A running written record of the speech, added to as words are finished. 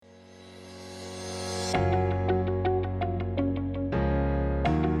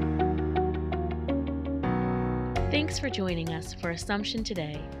Thanks for joining us for Assumption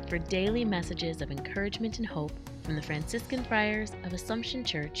Today for daily messages of encouragement and hope from the Franciscan Friars of Assumption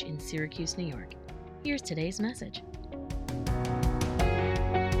Church in Syracuse, New York. Here's today's message.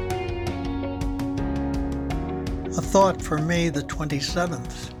 A thought for May the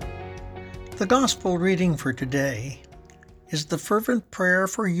 27th. The Gospel reading for today is the fervent prayer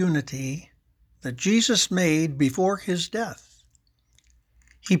for unity that Jesus made before his death.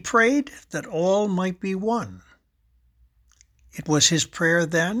 He prayed that all might be one. It was his prayer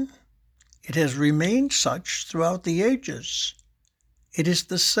then. It has remained such throughout the ages. It is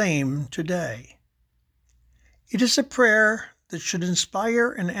the same today. It is a prayer that should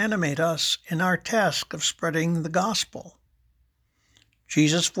inspire and animate us in our task of spreading the gospel.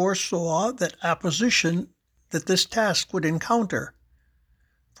 Jesus foresaw that opposition that this task would encounter.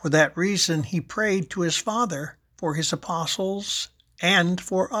 For that reason, he prayed to his Father for his apostles and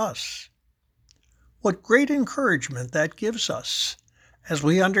for us. What great encouragement that gives us as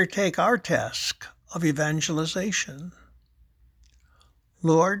we undertake our task of evangelization.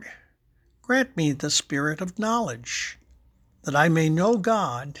 Lord, grant me the spirit of knowledge, that I may know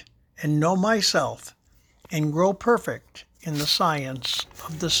God and know myself and grow perfect in the science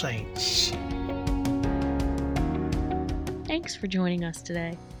of the saints. Thanks for joining us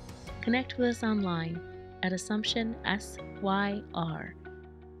today. Connect with us online at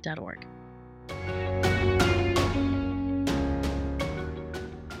AssumptionSYR.org.